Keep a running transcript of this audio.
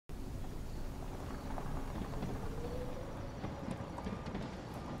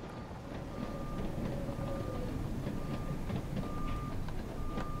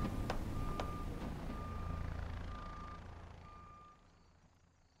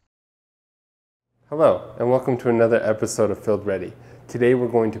Hello, and welcome to another episode of Field Ready. Today we're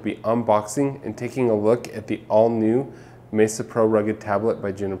going to be unboxing and taking a look at the all-new Mesa Pro Rugged Tablet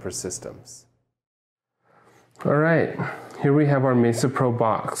by Juniper Systems. Alright, here we have our Mesa Pro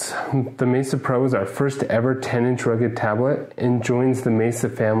box. The Mesa Pro is our first ever 10-inch rugged tablet and joins the Mesa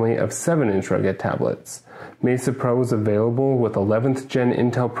family of 7-inch rugged tablets. Mesa Pro is available with 11th gen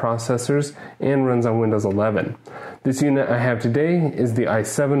Intel processors and runs on Windows 11. This unit I have today is the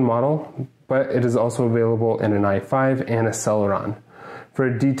i7 model, but it is also available in an i5 and a Celeron. For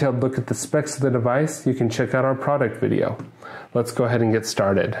a detailed look at the specs of the device, you can check out our product video. Let's go ahead and get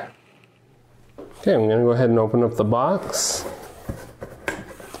started. Okay, I'm going to go ahead and open up the box,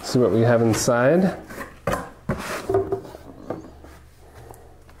 see what we have inside.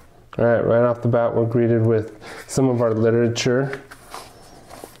 Alright, right off the bat we're greeted with some of our literature.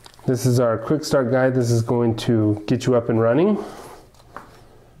 This is our quick start guide. This is going to get you up and running.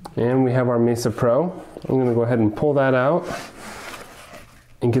 And we have our Mesa Pro. I'm going to go ahead and pull that out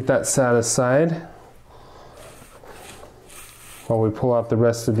and get that set aside while we pull out the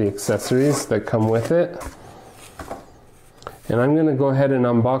rest of the accessories that come with it. And I'm going to go ahead and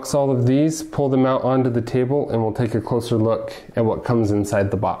unbox all of these, pull them out onto the table, and we'll take a closer look at what comes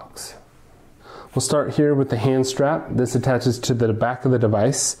inside the box. We'll start here with the hand strap. This attaches to the back of the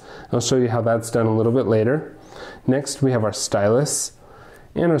device. I'll show you how that's done a little bit later. Next we have our stylus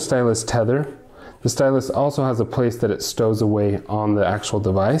and our stylus tether. The stylus also has a place that it stows away on the actual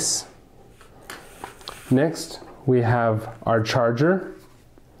device. Next we have our charger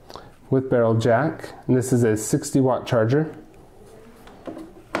with barrel jack, and this is a 60-watt charger.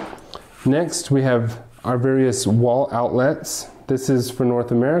 Next we have our various wall outlets. This is for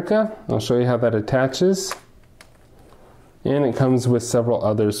North America. I'll show you how that attaches. And it comes with several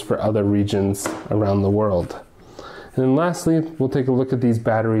others for other regions around the world. And then lastly, we'll take a look at these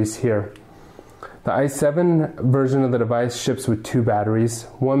batteries here. The i7 version of the device ships with 2 batteries.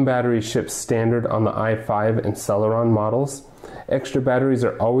 One battery ships standard on the i5 and Celeron models. Extra batteries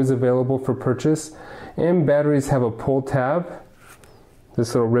are always available for purchase, and batteries have a pull tab,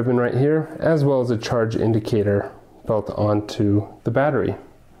 this little ribbon right here, as well as a charge indicator built onto the battery.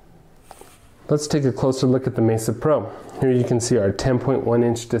 Let's take a closer look at the Mesa Pro. Here you can see our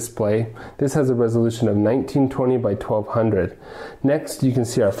 10.1-inch display. This has a resolution of 1920 by 1200. Next, you can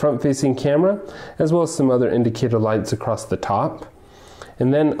see our front-facing camera, as well as some other indicator lights across the top.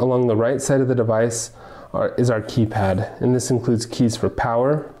 And then along the right side of the device is our keypad, and this includes keys for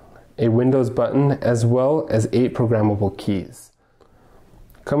power, a Windows button, as well as 8 programmable keys.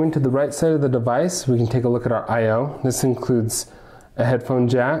 Coming to the right side of the device, we can take a look at our I/O. This includes a headphone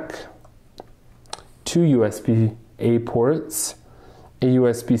jack, 2 USB-A ports, a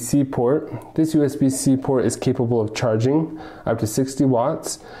USB-C port. This USB-C port is capable of charging up to 60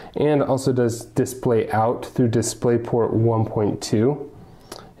 watts and also does display out through DisplayPort 1.2.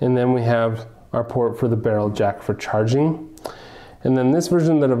 And then we have our port for the barrel jack for charging. And then this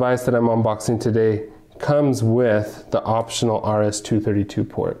version of the device that I'm unboxing today comes with the optional RS-232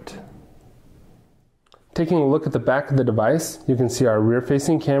 port. Taking a look at the back of the device, you can see our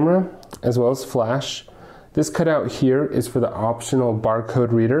rear-facing camera as well as flash. This cutout here is for the optional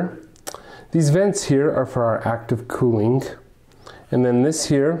barcode reader. These vents here are for our active cooling. And then this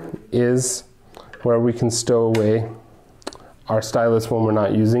here is where we can stow away our stylus when we're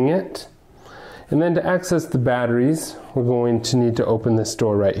not using it. And then to access the batteries, we're going to need to open this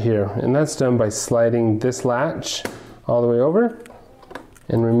door right here. And that's done by sliding this latch all the way over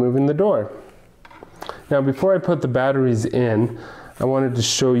and removing the door. Now before I put the batteries in, I wanted to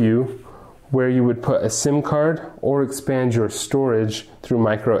show you where you would put a SIM card or expand your storage through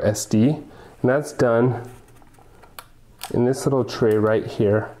micro SD. And that's done in this little tray right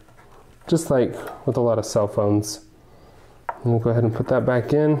here, just like with a lot of cell phones. And we'll go ahead and put that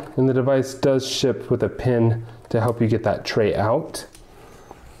back in, and the device does ship with a pin to help you get that tray out.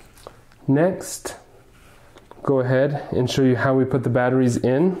 Next, go ahead and show you how we put the batteries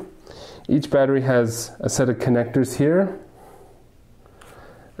in. Each battery has a set of connectors here,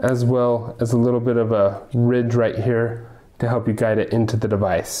 as well as a little bit of a ridge right here to help you guide it into the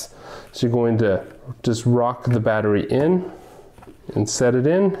device. So you're going to just rock the battery in and set it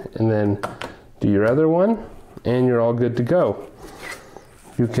in, and then do your other one, and you're all good to go.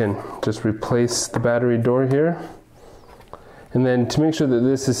 You can just replace the battery door here, and then to make sure that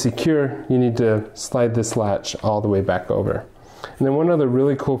this is secure, you need to slide this latch all the way back over. And then one other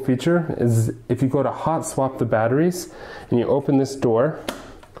really cool feature is if you go to hot swap the batteries and you open this door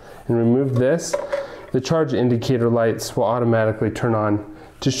and remove this, the charge indicator lights will automatically turn on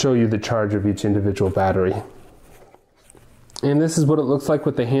to show you the charge of each individual battery. And this is what it looks like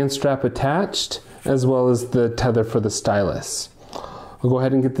with the hand strap attached. as well as the tether for the stylus. I'll go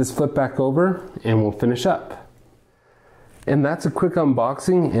ahead and get this flip back over and we'll finish up. And that's a quick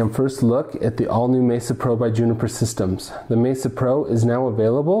unboxing and first look at the all-new Mesa Pro by Juniper Systems. The Mesa Pro is now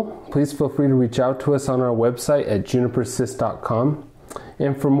available. Please feel free to reach out to us on our website at junipersys.com.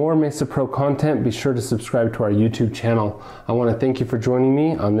 And for more Mesa Pro content, be sure to subscribe to our YouTube channel. I want to thank you for joining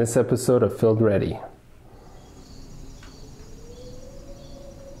me on this episode of Field Ready.